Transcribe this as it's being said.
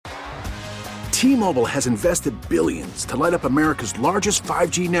T-Mobile has invested billions to light up America's largest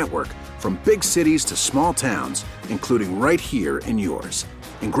 5G network, from big cities to small towns, including right here in yours.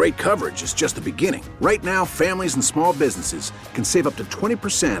 And great coverage is just the beginning. Right now, families and small businesses can save up to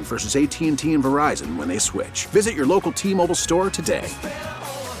 20% versus AT&T and Verizon when they switch. Visit your local T-Mobile store today.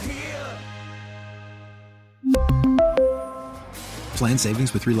 Plan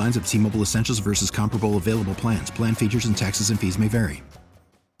savings with 3 lines of T-Mobile Essentials versus comparable available plans. Plan features and taxes and fees may vary.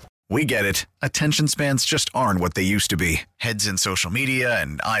 We get it. Attention spans just aren't what they used to be. Heads in social media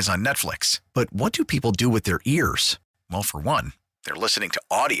and eyes on Netflix. But what do people do with their ears? Well, for one, they're listening to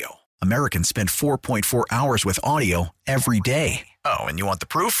audio. Americans spend 4.4 hours with audio every day. Oh, and you want the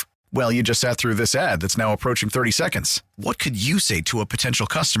proof? Well, you just sat through this ad that's now approaching 30 seconds. What could you say to a potential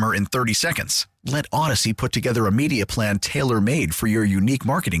customer in 30 seconds? Let Odyssey put together a media plan tailor-made for your unique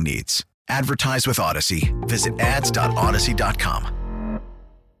marketing needs. Advertise with Odyssey. Visit ads.odyssey.com.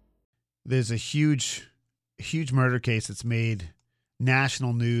 There's a huge murder case that's made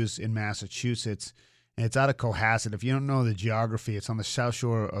national news in Massachusetts, and it's out of Cohasset. If you don't know the geography, it's on the south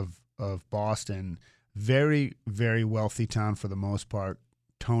shore of Boston. Very, very wealthy town for the most part.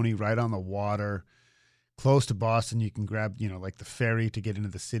 Tony, right on the water, close to Boston. You can grab, like the ferry to get into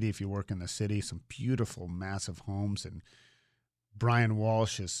the city if you work in the city. Some beautiful, massive homes. And Brian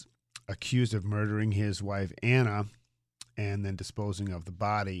Walsh is accused of murdering his wife, Anna, and then disposing of the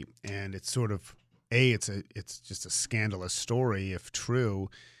body. And it's sort of, A, it's just a scandalous story if true.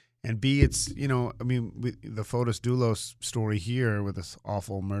 And B, it's, the Fotis Dulos story here with this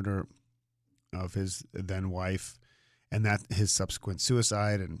awful murder of his then wife, and that his subsequent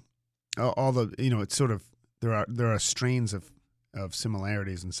suicide, and all the, it's sort of, there are strains of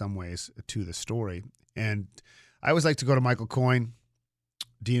similarities in some ways to the story. And I always like to go to Michael Coyne,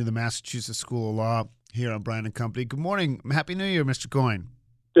 Dean of the Massachusetts School of Law, here on Brian & Company. Good morning. Happy New Year, Mr. Coyne.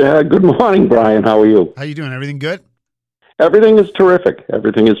 Good morning, Brian. How are you? How you doing? Everything good? Everything is terrific.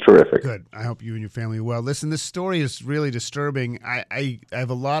 Good. I hope you and your family are well. Listen, this story is really disturbing. I have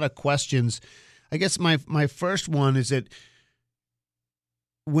a lot of questions. I guess my first one is that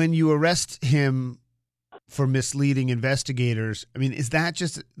when you arrest him for misleading investigators, is that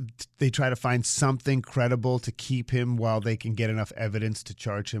just they try to find something credible to keep him while they can get enough evidence to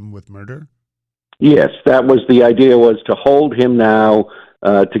charge him with murder? Yes, that was the idea, was to hold him now,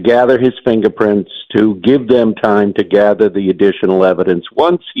 to gather his fingerprints, to give them time to gather the additional evidence.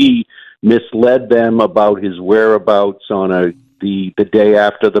 Once he misled them about his whereabouts on the day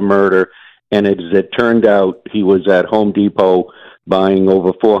after the murder, and as it turned out, he was at Home Depot buying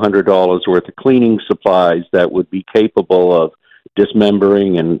over $400 worth of cleaning supplies that would be capable of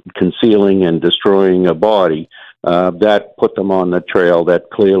dismembering and concealing and destroying a body. That put them on the trail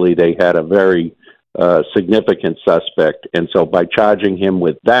that clearly they had a very significant suspect. And so by charging him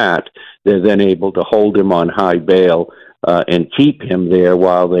with that, they're then able to hold him on high bail and keep him there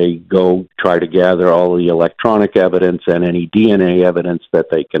while they go try to gather all the electronic evidence and any DNA evidence that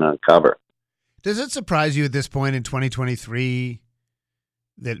they can uncover. Does it surprise you at this point in 2023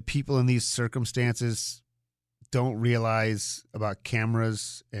 that people in these circumstances don't realize about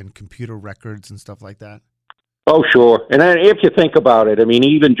cameras and computer records and stuff like that? Oh, sure. And if you think about it,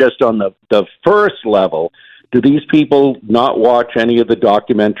 even just on the first level, do these people not watch any of the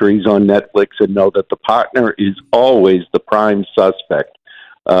documentaries on Netflix and know that the partner is always the prime suspect?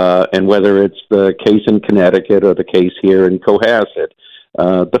 And whether it's the case in Connecticut or the case here in Cohasset,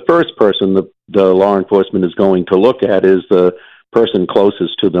 the first person the law enforcement is going to look at is the person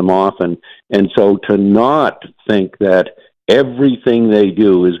closest to them often. And so to not think that everything they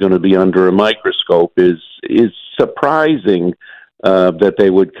do is going to be under a microscope is surprising, that they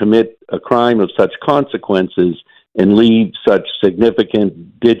would commit a crime of such consequences and leave such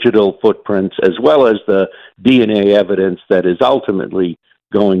significant digital footprints, as well as the DNA evidence that is ultimately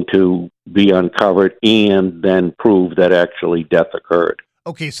going to be uncovered and then prove that actually death occurred.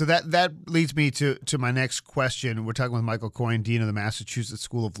 Okay, so that leads me to my next question. We're talking with Michael Coyne, Dean of the Massachusetts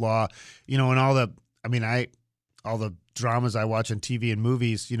School of Law. And all the dramas I watch on TV and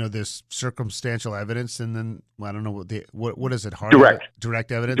movies, there's circumstantial evidence, and then I don't know what is it?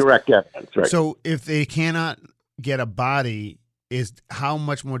 Direct evidence. Direct evidence, right? So if they cannot get a body, how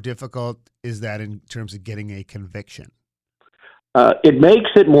much more difficult is that in terms of getting a conviction? It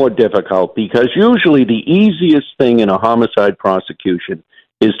makes it more difficult because usually the easiest thing in a homicide prosecution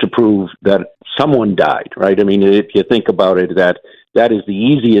is to prove that someone died, right? If you think about it, that That is the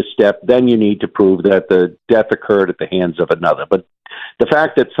easiest step. Then you need to prove that the death occurred at the hands of another. But the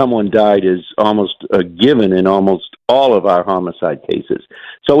fact that someone died is almost a given in almost all of our homicide cases.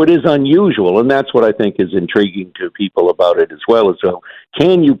 So it is unusual, and that's what I think is intriguing to people about it as well. As well,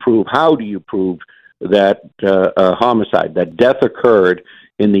 can you prove, how do you prove that a homicide, that death occurred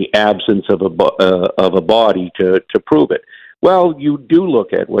in the absence of a body to prove it? Well, you do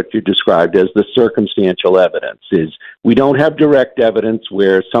look at what you described as the circumstantial evidence. Is we don't have direct evidence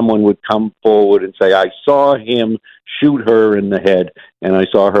where someone would come forward and say, I saw him shoot her in the head and I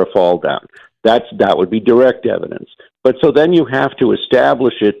saw her fall down. That would be direct evidence. But so then you have to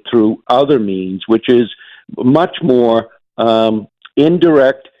establish it through other means, which is much more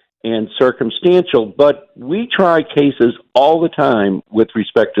indirect and circumstantial. But we try cases all the time with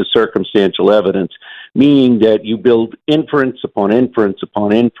respect to circumstantial evidence, meaning that you build inference upon inference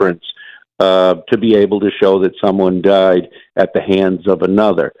upon inference to be able to show that someone died at the hands of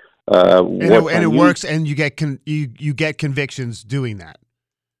another. And it works, and you get convictions doing that.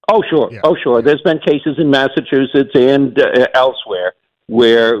 Oh, sure. Yeah. Oh, sure. There's been cases in Massachusetts and elsewhere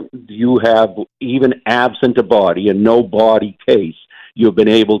where you have, even absent a body, a no-body case, you've been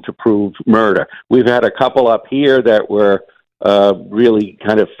able to prove murder. We've had a couple up here that were really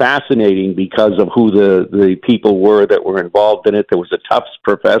kind of fascinating because of who the people were that were involved in it. There was a Tufts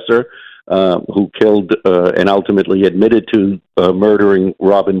professor who killed and ultimately admitted to murdering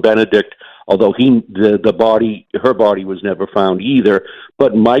Robin Benedict, although her body was never found either,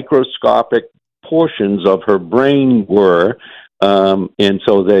 but microscopic portions of her brain were, and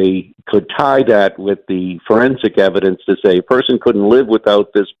so they could tie that with the forensic evidence to say a person couldn't live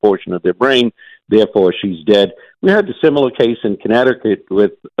without this portion of their brain, therefore she's dead. We had a similar case in Connecticut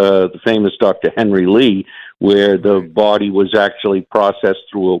with the famous Dr. Henry Lee, where the body was actually processed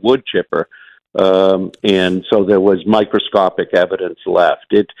through a wood chipper. And so there was microscopic evidence left.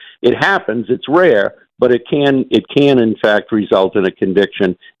 It happens. It's rare, but it can in fact result in a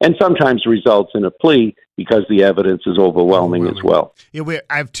conviction, and sometimes results in a plea because the evidence is overwhelming as well. Yeah,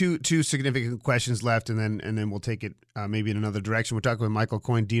 I have two significant questions left, and then we'll take it maybe in another direction. We're talking with Michael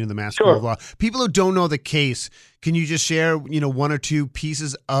Coyne, Dean of the Mass School of Law. People who don't know the case, can you just share one or two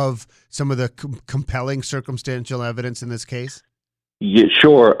pieces of some of the compelling circumstantial evidence in this case? Yeah,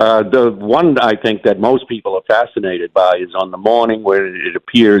 sure. The one I think that most people are fascinated by is on the morning where it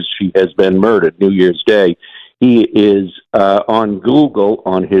appears she has been murdered, New Year's Day. He is on Google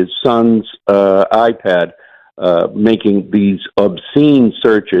on his son's iPad making these obscene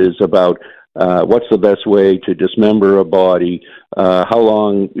searches about what's the best way to dismember a body, how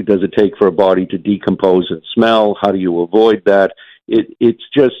long does it take for a body to decompose and smell, how do you avoid that? It's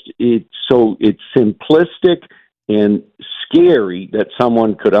simplistic and scary that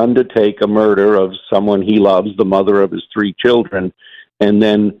someone could undertake a murder of someone he loves, the mother of his 3 children, and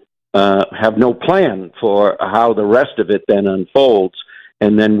then have no plan for how the rest of it then unfolds,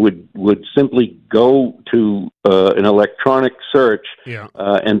 and then would simply go to an electronic search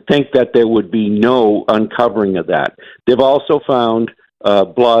and think that there would be no uncovering of that. They've also found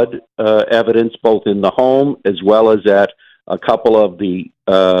blood evidence both in the home as well as at a couple of the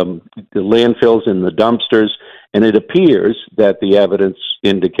landfills and the dumpsters, and it appears that the evidence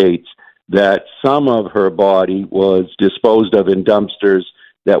indicates that some of her body was disposed of in dumpsters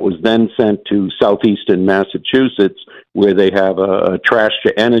that was then sent to southeastern Massachusetts, where they have a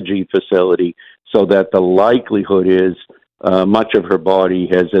trash-to-energy facility, so that the likelihood is much of her body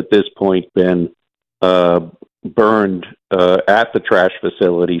has at this point been burned at the trash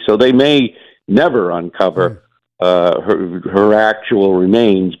facility. So they may never uncover her actual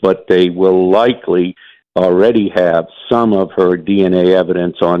remains, but they will likely already have some of her DNA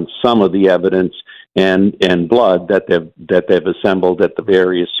evidence on some of the evidence and blood that they've assembled at the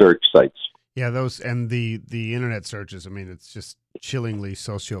various search sites. Yeah, those and the internet searches. I mean, it's just chillingly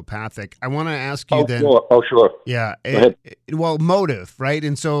sociopathic. I want to ask you then. Sure. Yeah. Well, motive, right?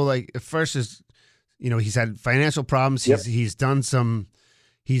 And so, like, first is, he's had financial problems. Yep. He's done some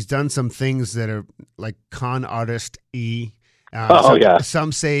things that are like con artist-y.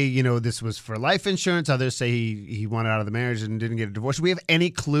 Some say, this was for life insurance. Others say he wanted out of the marriage and didn't get a divorce. Do we have any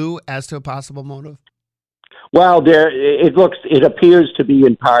clue as to a possible motive? Well, it appears to be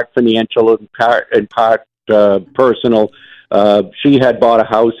in part financial, in part personal. She had bought a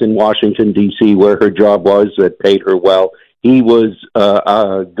house in Washington, D.C., where her job was that paid her well. He was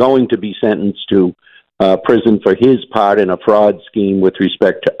going to be sentenced to prison for his part in a fraud scheme with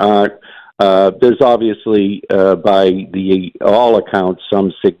respect to art. There's obviously, by all accounts,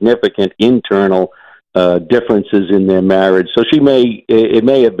 some significant internal differences in their marriage. So it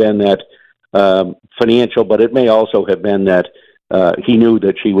may have been that financial, but it may also have been that he knew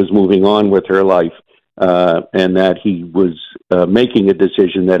that she was moving on with her life, and that he was making a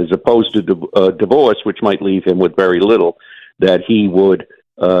decision that, as opposed to divorce, which might leave him with very little, that he would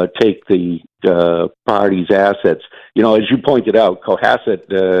take the party's assets. You know, as you pointed out, Cohasset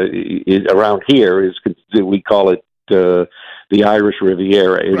is around here is, we call it the Irish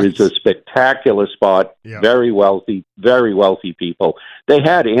Riviera. It is a spectacular spot. Yep. Very wealthy people. They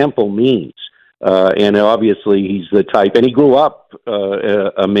had ample means, and obviously he's the type. And he grew up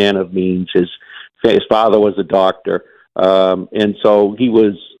a man of means. His father was a doctor, and so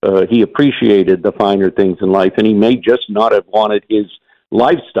he appreciated the finer things in life. And he may just not have wanted his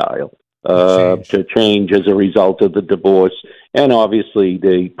lifestyle to change as a result of the divorce, and obviously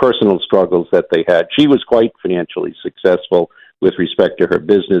the personal struggles that they had. She was quite financially successful with respect to her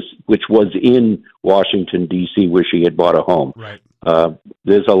business, which was in Washington, D.C., where she had bought a home. Right.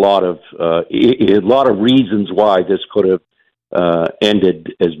 There's a lot of reasons why this could have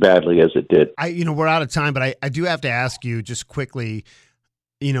ended as badly as it did. We're out of time, but I do have to ask you just quickly,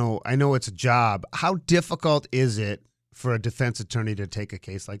 I know it's a job. How difficult is it for a defense attorney to take a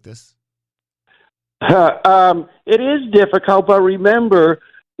case like this? It is difficult, but remember,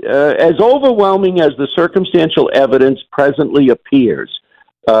 as overwhelming as the circumstantial evidence presently appears,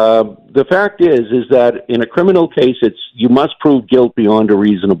 the fact is that in a criminal case, you must prove guilt beyond a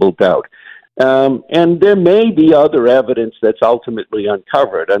reasonable doubt. And there may be other evidence that's ultimately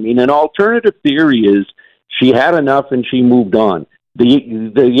uncovered. I mean, an alternative theory is she had enough and she moved on.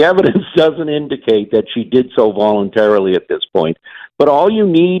 The evidence doesn't indicate that she did so voluntarily at this point. But all you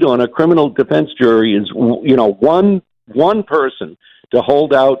need on a criminal defense jury is, one person to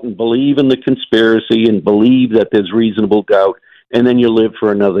hold out and believe in the conspiracy and believe that there's reasonable doubt, and then you live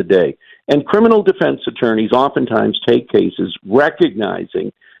for another day. And criminal defense attorneys oftentimes take cases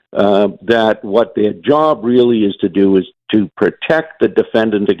recognizing that what their job really is to do is to protect the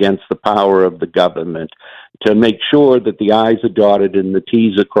defendant against the power of the government, to make sure that the I's are dotted and the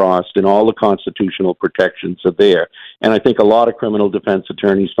T's are crossed and all the constitutional protections are there. And I think a lot of criminal defense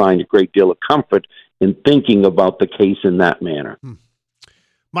attorneys find a great deal of comfort in thinking about the case in that manner.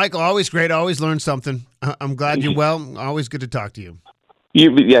 Michael, always great. Always learn something. I'm glad you're well. Always good to talk to you.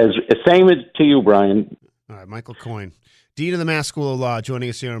 Yes, same as to you, Brian. All right, Michael Coyne, Dean of the Mass School of Law, joining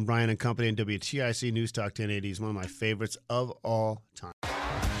us here on Brian and Company and WTIC News Talk 1080. He's one of my favorites of all time.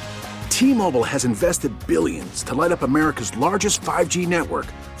 T-Mobile has invested billions to light up America's largest 5G network,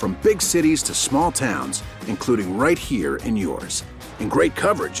 from big cities to small towns, including right here in yours. And great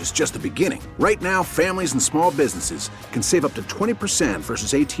coverage is just the beginning. Right now, families and small businesses can save up to 20%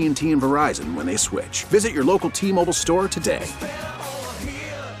 versus AT&T and Verizon when they switch. Visit your local T-Mobile store today.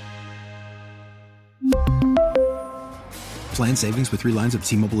 Plan savings with 3 lines of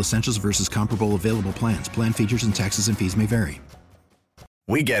T-Mobile Essentials versus comparable available plans. Plan features and taxes and fees may vary.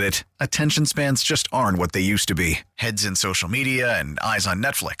 We get it. Attention spans just aren't what they used to be. Heads in social media and eyes on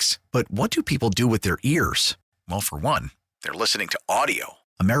Netflix. But what do people do with their ears? Well, for one, they're listening to audio.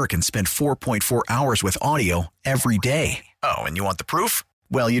 Americans spend 4.4 hours with audio every day. Oh, and you want the proof?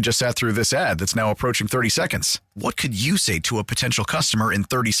 Well, you just sat through this ad that's now approaching 30 seconds. What could you say to a potential customer in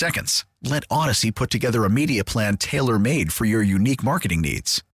 30 seconds? Let Odyssey put together a media plan tailor-made for your unique marketing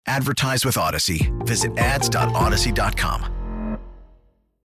needs. Advertise with Odyssey. Visit ads.odyssey.com.